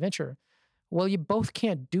risky adventure. Well, you both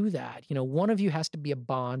can't do that. One of you has to be a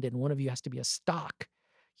bond and one of you has to be a stock.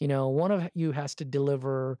 One of you has to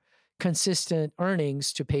deliver consistent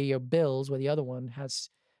earnings to pay your bills, where the other one has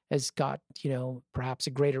got, perhaps a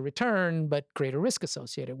greater return, but greater risk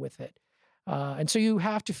associated with it. And so you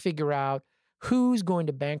have to figure out who's going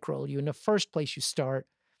to bankroll you. And the first place you start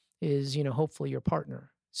is, hopefully your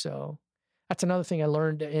partner. So that's another thing I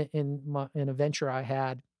learned in a venture I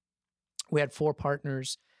had. We had 4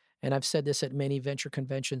 partners, and I've said this at many venture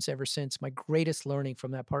conventions ever since. My greatest learning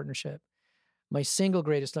from that partnership, my single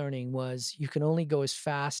greatest learning, was you can only go as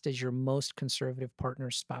fast as your most conservative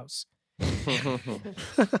partner's spouse.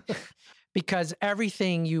 Because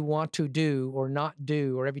everything you want to do or not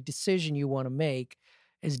do, or every decision you want to make,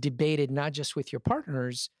 is debated not just with your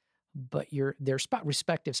partners, but their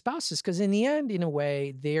respective spouses. Because in the end, in a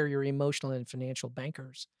way, they're your emotional and financial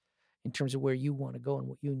bankers in terms of where you want to go and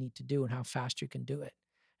what you need to do and how fast you can do it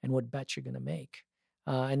and what bets you're going to make.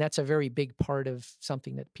 And that's a very big part of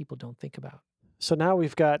something that people don't think about. So now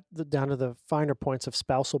we've got down to the finer points of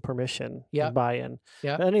spousal permission and buy-in.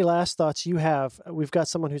 Yeah. Any last thoughts you have? We've got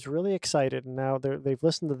someone who's really excited, and now they've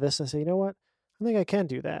listened to this and say, you know what? I think I can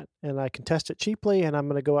do that, and I can test it cheaply, and I'm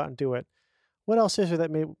going to go out and do it. What else is there that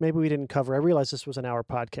maybe we didn't cover? I realize this was an hour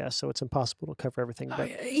podcast, so it's impossible to cover everything. But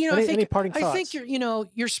any parting thoughts? I think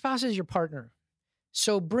your spouse is your partner.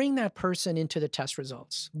 So bring that person into the test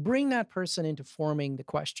results. Bring that person into forming the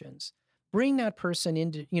questions. Bring that person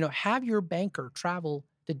into, have your banker travel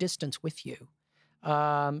the distance with you.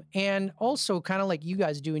 And also, kind of like you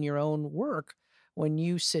guys do in your own work, when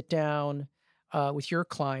you sit down with your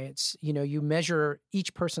clients, you measure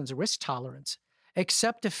each person's risk tolerance,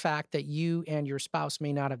 accept the fact that you and your spouse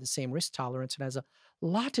may not have the same risk tolerance. It has a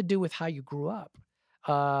lot to do with how you grew up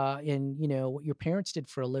and, what your parents did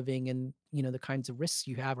for a living and, the kinds of risks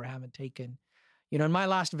you have or haven't taken. In my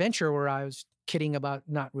last venture, where I was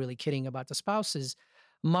not really kidding about the spouses,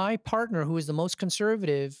 my partner, who was the most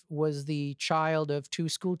conservative, was the child of 2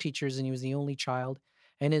 school teachers, and he was the only child.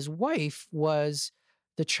 And his wife was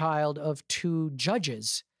the child of 2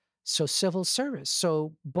 judges, so civil service.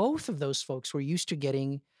 So both of those folks were used to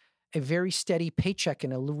getting a very steady paycheck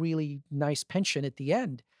and a really nice pension at the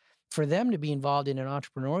end. For them to be involved in an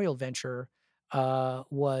entrepreneurial venture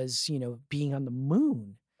was, being on the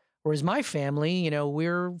moon. Whereas my family,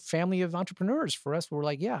 we're a family of entrepreneurs. For us, we're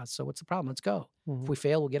like, yeah, so what's the problem? Let's go. Mm-hmm. If we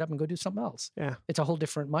fail, we'll get up and go do something else. Yeah. It's a whole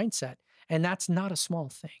different mindset. And that's not a small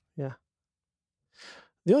thing. Yeah.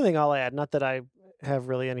 The only thing I'll add, not that I have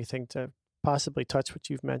really anything to possibly touch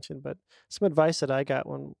what you've mentioned, but some advice that I got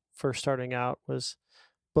when first starting out was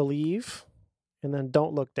believe and then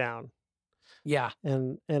don't look down. Yeah.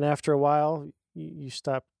 And after a while, you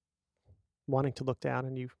stop wanting to look down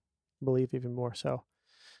and you believe even more. So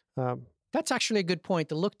that's actually a good point.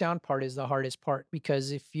 The look down part is the hardest part,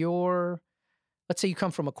 because if let's say you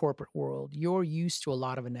come from a corporate world, you're used to a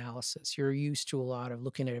lot of analysis. You're used to a lot of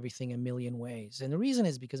looking at everything a million ways. And the reason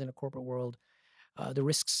is because in a corporate world, the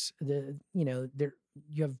risks, you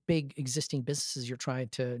have big existing businesses you're trying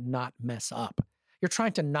to not mess up. You're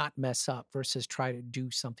trying to not mess up versus try to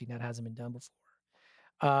do something that hasn't been done before.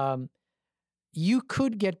 You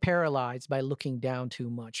could get paralyzed by looking down too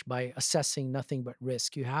much, by assessing nothing but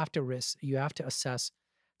risk. You have to assess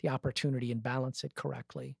the opportunity and balance it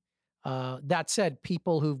correctly. That said,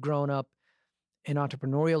 people who've grown up in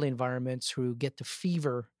entrepreneurial environments who get the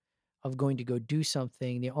fever of going to go do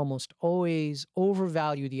something, they almost always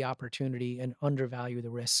overvalue the opportunity and undervalue the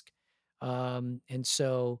risk. And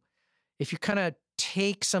so if you kind of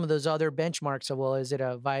take some of those other benchmarks of, well, is it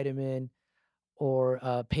a vitamin or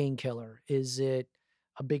a painkiller? Is it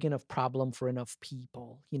a big enough problem for enough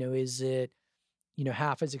people? Is it,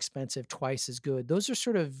 half as expensive, twice as good? Those are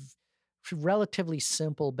sort of relatively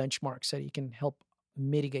simple benchmarks that you can help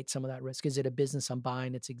mitigate some of that risk. Is it a business I'm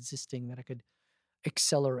buying that's existing that I could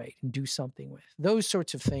accelerate and do something with? Those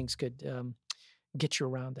sorts of things could get you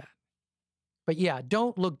around that. But yeah,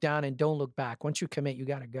 don't look down and don't look back. Once you commit, you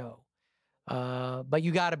got to go. But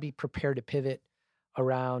you got to be prepared to pivot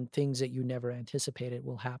around things that you never anticipated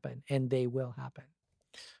will happen, and they will happen.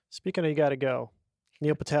 Speaking of you got to go,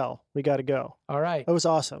 Neil Patel, we got to go. All right. That was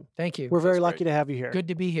awesome. Thank you. We're very lucky to have you here. Good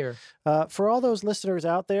to be here. For all those listeners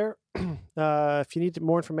out there, if you need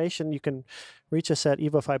more information, you can reach us at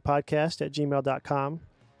evofipodcast@gmail.com.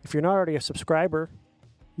 If you're not already a subscriber,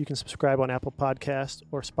 you can subscribe on Apple Podcasts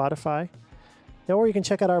or Spotify. Or you can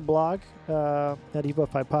check out our blog at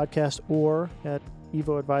EvoFi Podcast or at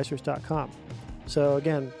evoadvisors.com. So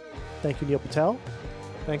again, thank you, Neil Patel.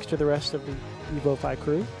 Thanks to the rest of the EvoFi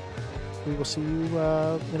crew. We will see you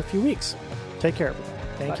in a few weeks. Take care, everyone.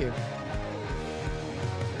 Thank Bye. you.